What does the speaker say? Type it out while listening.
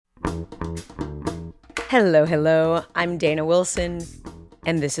Hello, hello. I'm Dana Wilson,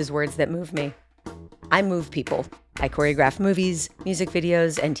 and this is Words That Move Me. I move people. I choreograph movies, music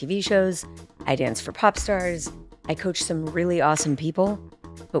videos, and TV shows. I dance for pop stars. I coach some really awesome people.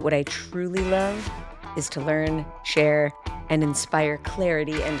 But what I truly love is to learn, share, and inspire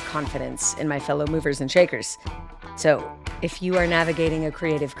clarity and confidence in my fellow movers and shakers. So, if you are navigating a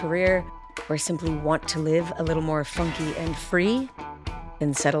creative career or simply want to live a little more funky and free,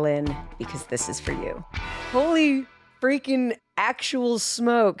 then settle in because this is for you. Holy freaking actual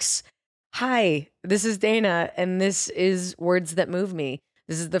smokes. Hi, this is Dana, and this is Words That Move Me.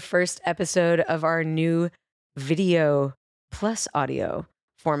 This is the first episode of our new video plus audio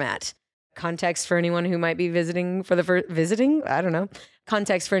format. Context for anyone who might be visiting for the first, I don't know.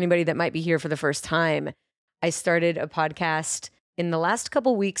 Context for anybody that might be here for the first time. I started a podcast in the last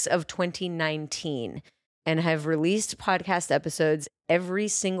couple weeks of 2019 and have released podcast episodes every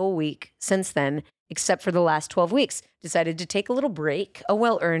single week since then, except for the last 12 weeks. Decided to take a little break, a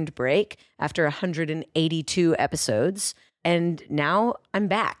well-earned break, after 182 episodes, and now I'm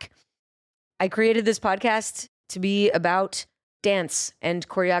back. I created this podcast to be about dance and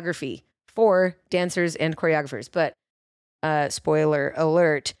choreography for dancers and choreographers, but spoiler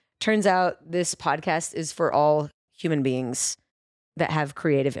alert, turns out this podcast is for all human beings that have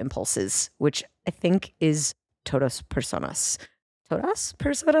creative impulses, which I think is todas personas. Todas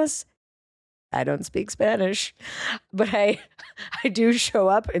personas? I don't speak Spanish, but I do show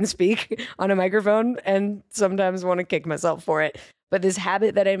up and speak on a microphone and sometimes want to kick myself for it. But this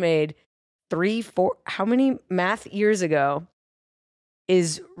habit that I made 4, how many math years ago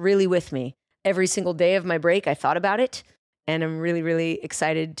is really with me. Every single day of my break, I thought about it. And I'm really, really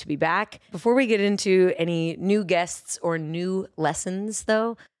excited to be back. Before we get into any new guests or new lessons,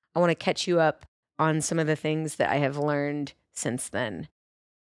 though, I want to catch you up on some of the things that I have learned since then.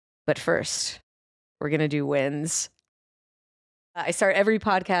 But first, we're going to do wins. I start every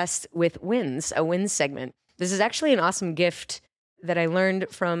podcast with wins, a wins segment. This is actually an awesome gift that I learned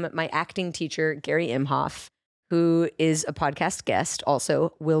from my acting teacher, Gary Imhoff, who is a podcast guest.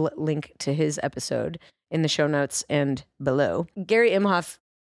 Also, we'll link to his episode in the show notes and below. Gary Imhoff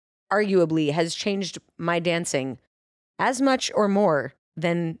arguably has changed my dancing as much or more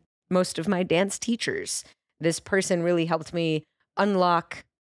than most of my dance teachers. This person really helped me unlock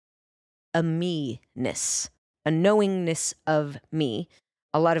a me-ness, a knowingness of me,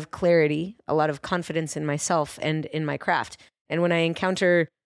 a lot of clarity, a lot of confidence in myself and in my craft. And when I encounter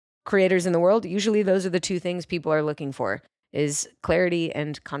creators in the world, usually those are the two things people are looking for, is clarity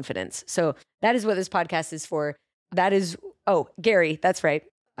and confidence. So that is what this podcast is for. That is, Gary, that's right.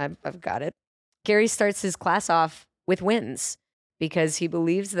 I've got it. Gary starts his class off with wins because he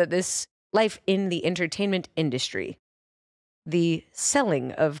believes that this life in the entertainment industry, the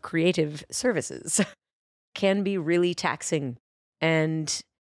selling of creative services, can be really taxing. And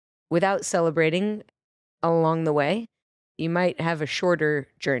without celebrating along the way, you might have a shorter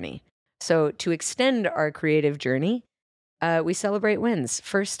journey. So to extend our creative journey, we celebrate wins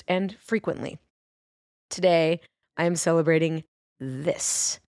first and frequently. Today, I am celebrating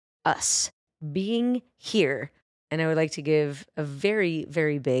this, us, being here. And I would like to give a very,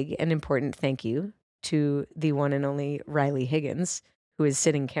 very big and important thank you to the one and only Riley Higgins, who is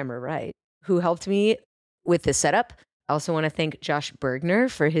sitting camera right, who helped me with this setup. I also want to thank Josh Bergner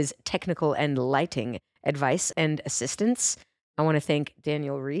for his technical and lighting advice and assistance. I want to thank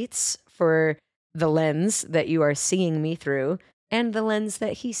Daniel Reitz for the lens that you are seeing me through and the lens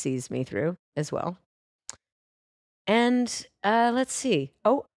that he sees me through as well. And let's see.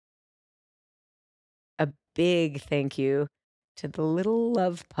 Oh, a big thank you to the little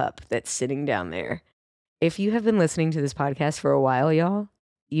love pup that's sitting down there. If you have been listening to this podcast for a while, y'all,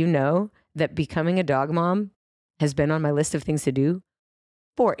 you know that becoming a dog mom has been on my list of things to do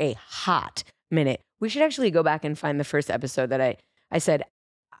for a hot minute. We should actually go back and find the first episode that I said,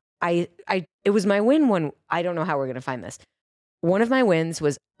 it was my win one. I don't know how we're going to find this. One of my wins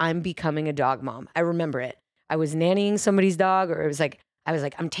was I'm becoming a dog mom. I remember it. I was nannying somebody's dog, or I was like,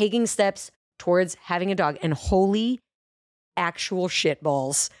 I'm taking steps towards having a dog, and holy actual shit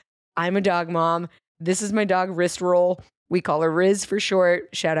balls. I'm a dog mom. This is my dog, Wrist Roll. We call her Riz for short.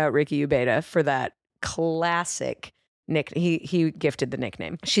 Shout out Ricky Ubeda for that classic nickname. He gifted the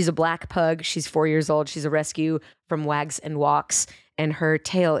nickname. She's a black pug. She's 4 years old. She's a rescue from Wags and Walks. And her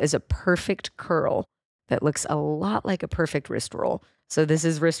tail is a perfect curl that looks a lot like a perfect wrist roll. So this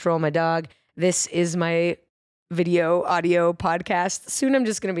is Wrist Roll, my dog. This is my video audio podcast. Soon I'm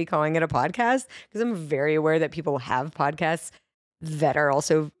just going to be calling it a podcast because I'm very aware that people have podcasts that are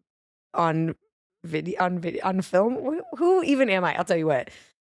also on video, on film. Who even am I? I'll tell you what.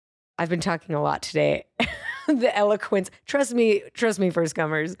 I've been talking a lot today. The eloquence. Trust me, first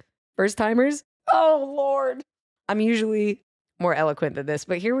comers, first timers. Oh, Lord. I'm usually more eloquent than this,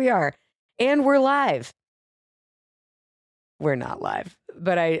 but here we are. And we're live. We're not live,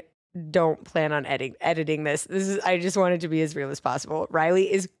 but I don't plan on editing this. I just want it to be as real as possible.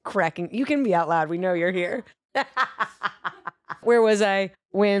 Riley is cracking. You can be out loud. We know you're here. Where was I?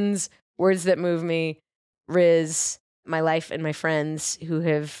 Wins, words that move me, Riz, my life and my friends who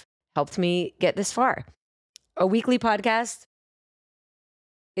have helped me get this far. A weekly podcast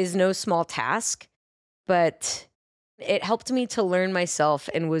is no small task, but it helped me to learn myself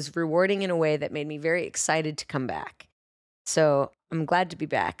and was rewarding in a way that made me very excited to come back. So I'm glad to be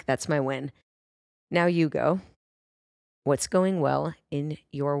back. That's my win. Now you go. What's going well in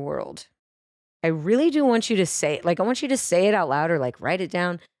your world? I really do want you to say it. I want you to say it out loud or write it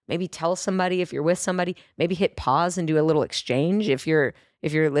down. Maybe tell somebody if you're with somebody. Maybe hit pause and do a little exchange if you're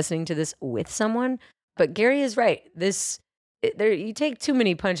listening to this with someone. But Gary is right. You take too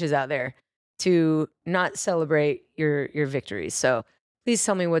many punches out there to not celebrate your victories. So please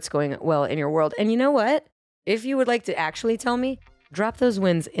tell me what's going well in your world. And you know what? If you would like to actually tell me, drop those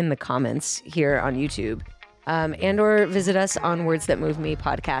wins in the comments here on YouTube. And or visit us on Words That Move Me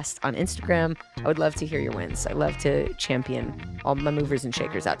podcast on Instagram. I would love to hear your wins. I love to champion all my movers and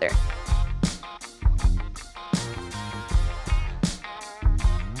shakers out there.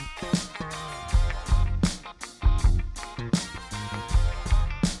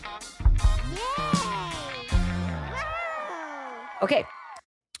 Okay,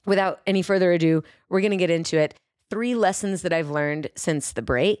 without any further ado, we're going to get into it. 3 lessons that I've learned since the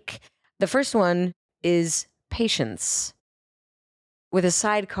break. The first one is patience with a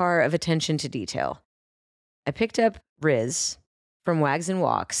sidecar of attention to detail. I picked up Riz from Wags and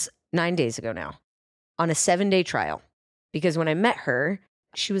Walks 9 days ago now on a 7-day trial because when I met her,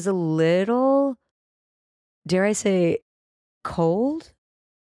 she was a little, dare I say, cold,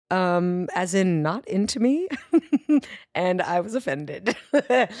 as in not into me. And I was offended.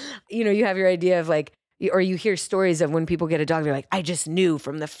 You have your idea of or you hear stories of when people get a dog, they're like, I just knew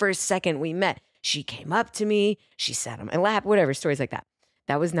from the first second we met. She came up to me, she sat on my lap, whatever, stories like that.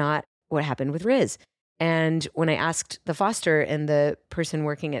 That was not what happened with Riz. And when I asked the foster and the person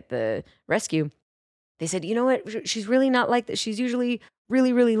working at the rescue, they said, you know what? She's really not like that. She's usually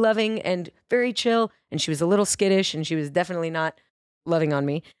really, really loving and very chill. And she was a little skittish and she was definitely not loving on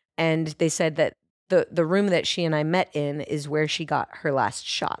me. And they said that the room that she and I met in is where she got her last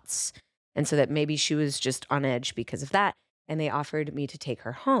shots. And so that maybe she was just on edge because of that. And they offered me to take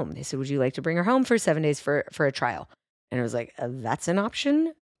her home. They said, would you like to bring her home for 7 days for a trial? And I was like, that's an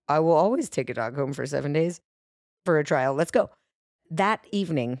option. I will always take a dog home for 7 days for a trial. Let's go. That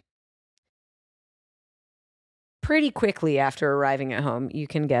evening, pretty quickly after arriving at home, you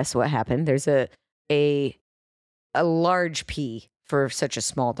can guess what happened. There's a large pee for such a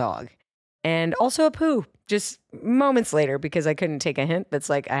small dog. And also a poo just moments later because I couldn't take a hint. That's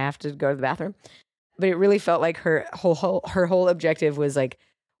I have to go to the bathroom. But it really felt like her whole objective was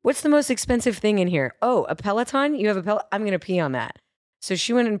what's the most expensive thing in here? Oh, a Peloton? You have a Peloton? I'm going to pee on that. So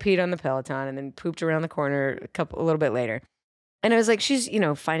she went and peed on the Peloton and then pooped around the corner a little bit later. And I was like, she's,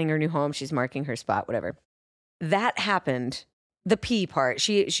 finding her new home. She's marking her spot, whatever. That happened. The pee part,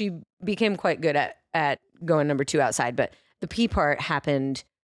 she became quite good at going number 2 outside. But the pee part happened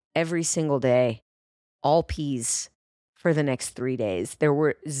every single day, all peas. For the next 3 days, there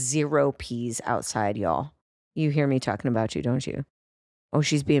were 0 peas outside, y'all. You hear me talking about you, don't you? Oh,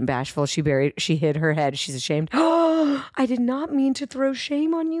 she's being bashful. She hid her head. She's ashamed. Oh, I did not mean to throw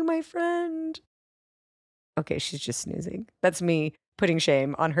shame on you, my friend. Okay, she's just snoozing. That's me putting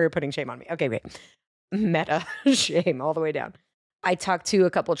shame on her, putting shame on me. Okay, wait. Meta shame all the way down. I talked to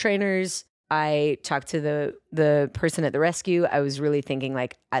a couple trainers. I talked to the person at the rescue. I was really thinking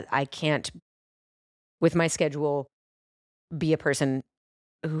I can't, with my schedule, be a person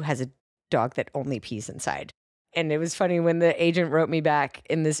who has a dog that only pees inside. And it was funny when the agent wrote me back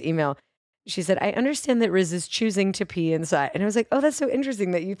in this email. She said, I understand that Riz is choosing to pee inside. And I was like, oh, that's so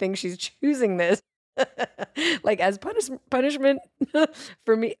interesting that you think she's choosing this. As punishment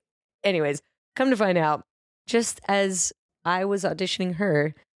for me. Anyways, come to find out, just as I was auditioning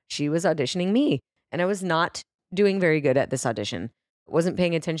her, she was auditioning me. And I was not doing very good at this audition. Wasn't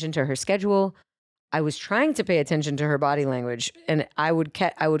paying attention to her schedule. I was trying to pay attention to her body language, and I would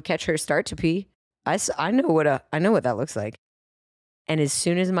catch her start to pee. I know what that looks like. And as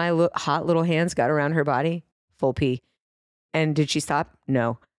soon as my hot little hands got around her body, full pee. And did she stop?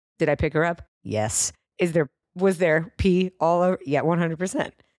 No. Did I pick her up? Yes. Was there pee all over? Yeah,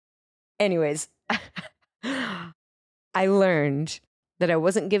 100%. Anyways, I learned that I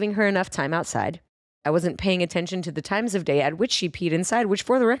wasn't giving her enough time outside. I wasn't paying attention to the times of day at which she peed inside, which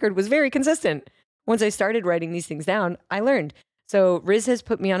for the record was very consistent. Once I started writing these things down, I learned. So Riz has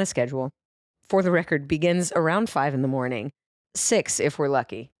put me on a schedule. For the record, begins around 5 in the morning, 6 if we're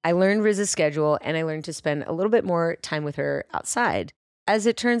lucky. I learned Riz's schedule and I learned to spend a little bit more time with her outside. As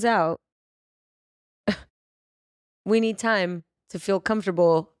it turns out, we need time to feel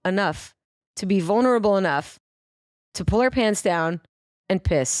comfortable enough, to be vulnerable enough, to pull our pants down and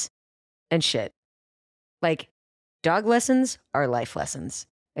piss and shit. Like, dog lessons are life lessons.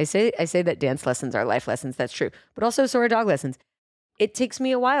 I say that dance lessons are life lessons. That's true. But also so are dog lessons. It takes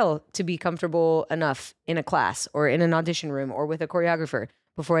me a while to be comfortable enough in a class or in an audition room or with a choreographer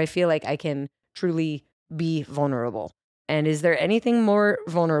before I feel like I can truly be vulnerable. And is there anything more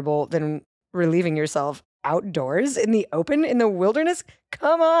vulnerable than relieving yourself outdoors in the open, in the wilderness?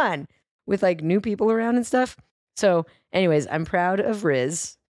 Come on, with like new people around and stuff. So anyways, I'm proud of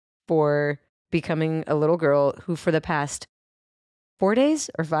Riz for becoming a little girl who for the past 4 days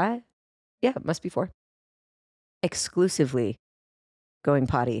or 5, yeah, it must be 4, exclusively going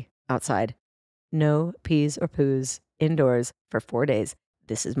potty outside. No pees or poos indoors for 4 days.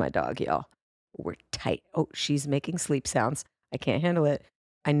 This is my dog, y'all. We're tight. Oh, she's making sleep sounds. I can't handle it.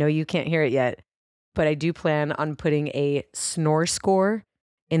 I know you can't hear it yet, but I do plan on putting a snore score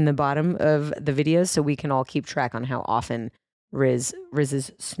in the bottom of the videos so we can all keep track on how often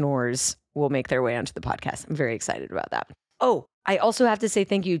Riz's snores will make their way onto the podcast. I'm very excited about that. Oh, I also have to say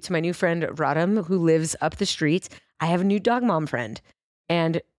thank you to my new friend Radham, who lives up the street. I have a new dog mom friend,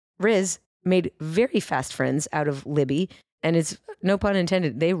 and Riz made very fast friends out of Libby, and it's no pun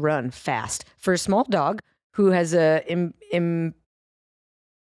intended. They run fast for a small dog who has a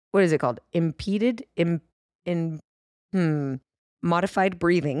what is it called? Modified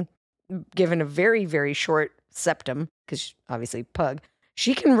breathing, given a very, very short septum, because obviously pug.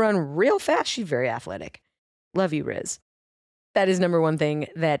 She can run real fast. She's very athletic. Love you, Riz. That is number one thing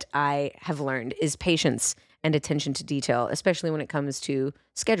that I have learned is patience and attention to detail, especially when it comes to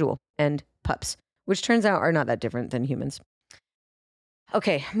schedule and pups, which turns out are not that different than humans.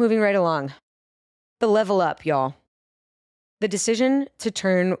 Okay, moving right along. The level up, y'all. The decision to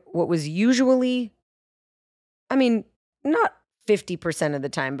turn what was usually, not 50% of the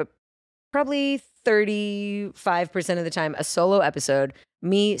time, but probably 35% of the time, a solo episode,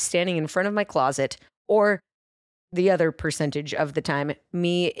 me standing in front of my closet, or the other percentage of the time,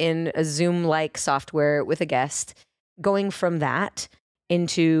 me in a Zoom-like software with a guest, going from that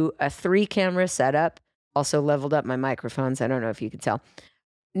into a 3-camera setup, also leveled up my microphones. I don't know if you could tell.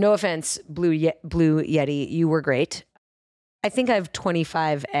 No offense, Blue Yeti, you were great. I think I've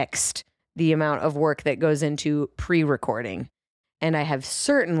 25x'd the amount of work that goes into pre-recording. And I have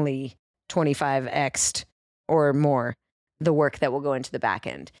certainly 25x'd or more the work that will go into the back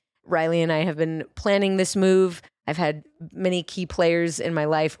end. Riley and I have been planning this move. I've had many key players in my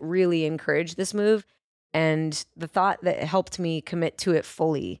life really encourage this move. And the thought that helped me commit to it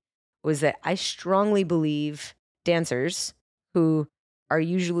fully was that I strongly believe dancers who are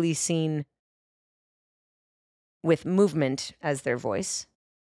usually seen with movement as their voice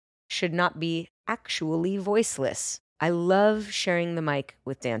should not be actually voiceless. I love sharing the mic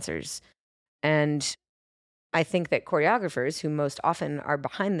with dancers. And I think that choreographers, who most often are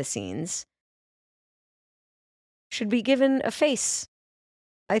behind the scenes, should be given a face.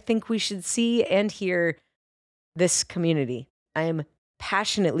 I think we should see and hear this community. I am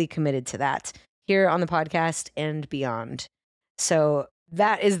passionately committed to that here on the podcast and beyond. So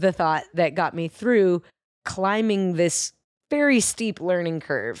that is the thought that got me through climbing this very steep learning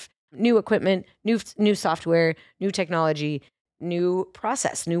curve. New equipment, new software, new technology, new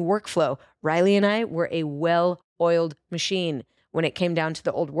process, new workflow. Riley and I were a well-oiled machine when it came down to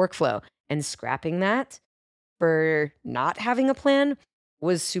the old workflow, and scrapping that for not having a plan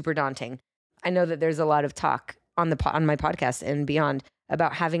was super daunting. I know that there's a lot of talk on my podcast and beyond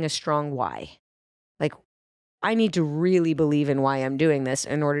about having a strong why. Like, I need to really believe in why I'm doing this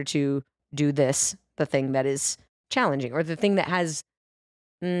in order to do this, the thing that is challenging, or the thing that has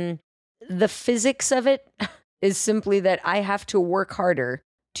the physics of it is simply that I have to work harder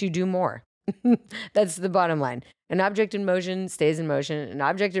to do more. That's the bottom line. An object in motion stays in motion. An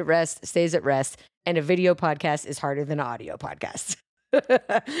object at rest stays at rest. And a video podcast is harder than an audio podcast.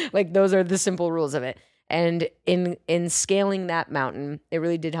 Like, those are the simple rules of it. And in scaling that mountain, it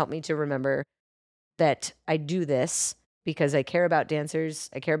really did help me to remember that I do this because I care about dancers,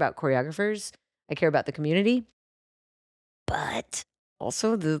 I care about choreographers, I care about the community. But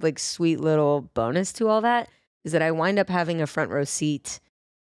also the like sweet little bonus to all that is that I wind up having a front row seat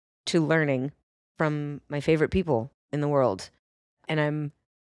to learning from my favorite people in the world. and I'm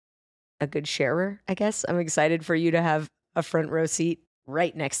a good sharer, I guess. I'm excited for you to have a front row seat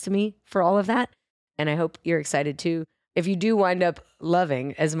right next to me for all of that. And I hope you're excited too. If you do wind up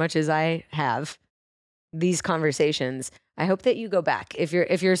loving as much as I have these conversations, I hope that you go back. If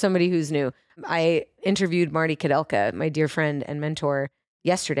you're somebody who's new, I interviewed Marty Kudelka, my dear friend and mentor,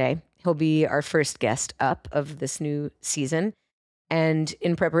 yesterday. He'll be our first guest up of this new season. And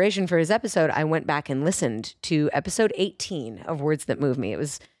in preparation for his episode, I went back and listened to episode 18 of Words That Move Me. It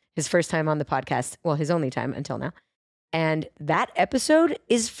was his first time on the podcast. Well, his only time until now. And that episode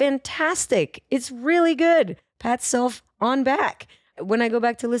is fantastic. It's really good. Pat self on back. When I go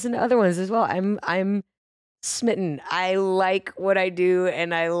back to listen to other ones as well, I'm smitten. I like what I do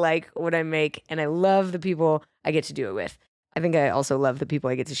and I like what I make and I love the people I get to do it with. I think I also love the people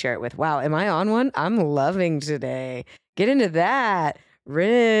I get to share it with. Wow, am I on one? I'm loving today. Get into that.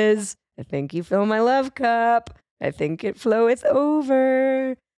 Riz, I think you fill my love cup. I think it floweth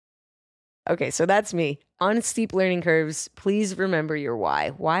over. Okay, so that's me. On steep learning curves, please remember your why.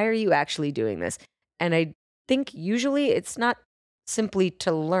 Why are you actually doing this? And I think usually it's not simply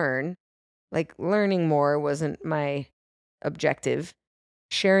to learn. Like learning more wasn't my objective.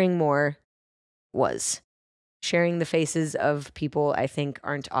 Sharing more was. Sharing the faces of people I think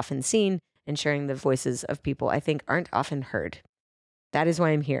aren't often seen and sharing the voices of people I think aren't often heard. That is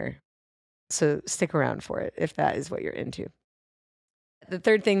why I'm here. So stick around for it if that is what you're into. The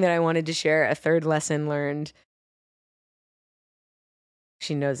third thing that I wanted to share, a third lesson learned.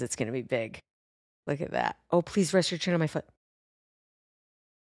 She knows it's going to be big. Look at that. Oh, please rest your chin on my foot.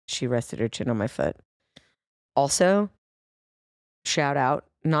 She rested her chin on my foot. Also, shout out,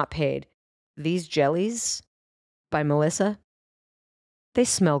 not paid. These jellies by Melissa, they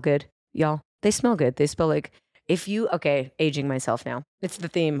smell good, y'all. They smell good. They smell like aging myself now. It's the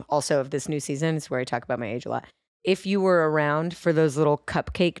theme also of this new season. It's where I talk about my age a lot. If you were around for those little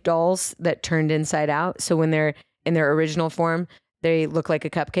cupcake dolls that turned inside out, so when they're in their original form, they look like a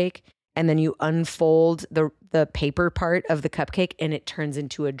cupcake, and then you unfold the paper part of the cupcake and it turns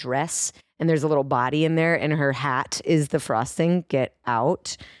into a dress, and there's a little body in there, and her hat is the frosting. Get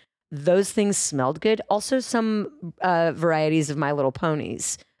out. Those things smelled good. Also, some varieties of My Little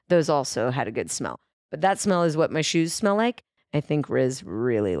Ponies, those also had a good smell. But that smell is what my shoes smell like. I think Riz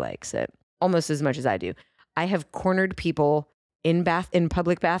really likes it, almost as much as I do. I have cornered people in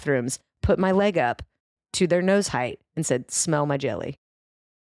public bathrooms, put my leg up to their nose height and said, "Smell my jelly."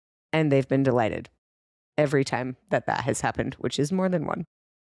 And they've been delighted every time that has happened, which is more than one.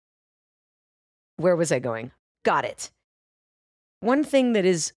 Where was I going? Got it. One thing that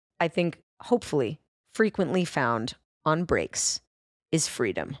is, I think, hopefully frequently found on breaks is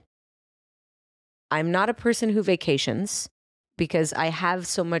freedom. I'm not a person who vacations because I have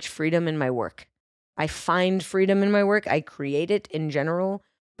so much freedom in my work. I find freedom in my work. I create it in general.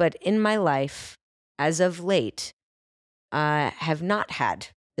 But in my life, as of late, I have not had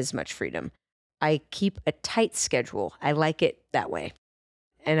as much freedom. I keep a tight schedule. I like it that way.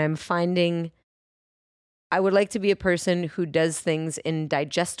 And I'm finding I would like to be a person who does things in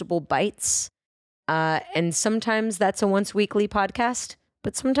digestible bites. And sometimes that's a once weekly podcast,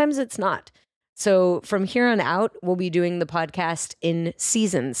 but sometimes it's not. So from here on out, we'll be doing the podcast in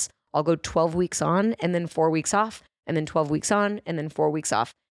seasons. I'll go 12 weeks on and then 4 weeks off, and then 12 weeks on and then 4 weeks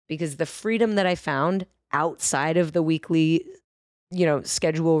off, because the freedom that I found outside of the weekly,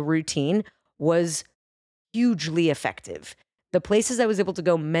 schedule routine was hugely effective. The places I was able to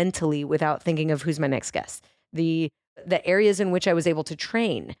go mentally without thinking of who's my next guest, the areas in which I was able to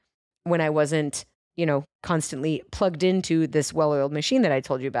train when I wasn't, constantly plugged into this well-oiled machine that I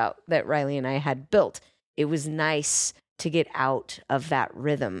told you about that Riley and I had built. It was nice to get out of that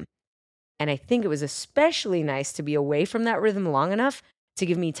rhythm. And I think it was especially nice to be away from that rhythm long enough to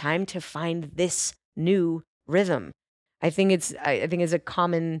give me time to find this new rhythm. I think it's a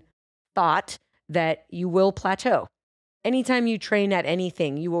common thought that you will plateau. Anytime you train at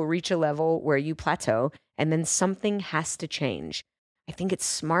anything, you will reach a level where you plateau and then something has to change. I think it's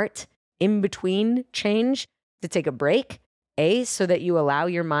smart in between change to take a break, so that you allow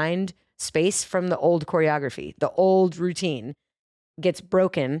your mind space from the old choreography. The old routine gets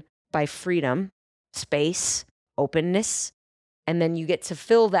broken by freedom, space, openness, and then you get to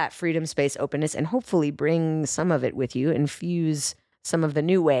fill that freedom, space, openness, and hopefully bring some of it with you, infuse some of the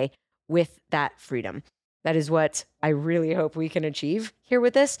new way with that freedom. That is what I really hope we can achieve here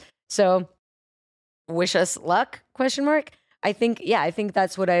with this. So wish us luck, ? I think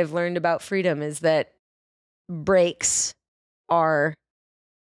that's what I've learned about freedom, is that breaks are,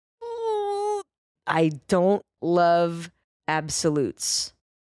 I don't love absolutes.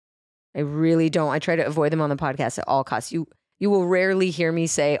 I really don't. I try to avoid them on the podcast at all costs. You will rarely hear me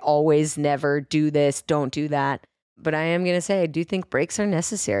say always, never, do this, don't do that. But I am going to say I do think breaks are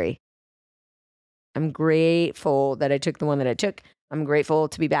necessary. I'm grateful that I took the one that I took. I'm grateful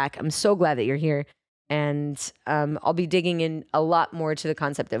to be back. I'm so glad that you're here. And I'll be digging in a lot more to the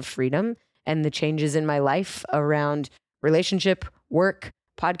concept of freedom and the changes in my life around relationship, work,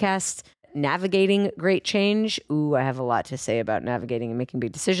 podcasts, navigating great change. Ooh, I have a lot to say about navigating and making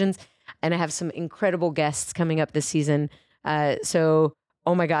big decisions. And I have some incredible guests coming up this season. So,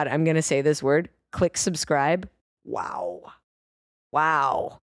 oh my God, I'm going to say this word. Click subscribe. Wow.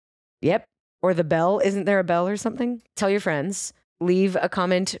 Yep. Or the bell. Isn't there a bell or something? Tell your friends. Leave a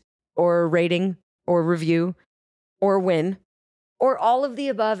comment or rating or review or win or all of the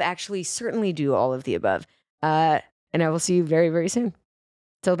above. Actually, certainly do all of the above. And I will see you very, very soon.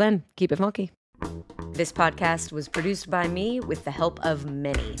 Till then, keep it funky. This podcast was produced by me with the help of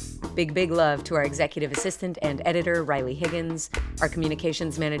many. Big love to our executive assistant and editor, Riley Higgins. Our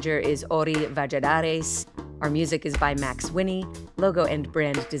communications manager is Ori Valladares. Our music is by Max Winnie. Logo and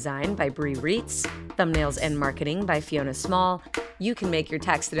brand design by Bree Reitz. Thumbnails and marketing by Fiona Small. You can make your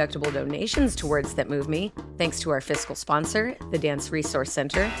tax-deductible donations to Words That Move Me, thanks to our fiscal sponsor, the Dance Resource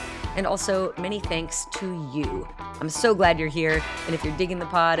Center. And also, many thanks to you. I'm so glad you're here, and if you're digging the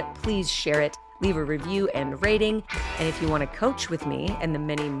pod, please share it. Leave a review and rating. And if you want to coach with me and the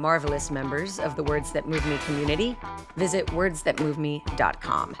many marvelous members of the Words That Move Me community, visit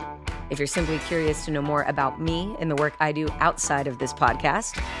wordsthatmoveme.com. If you're simply curious to know more about me and the work I do outside of this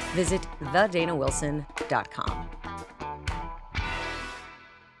podcast, visit thedanawilson.com.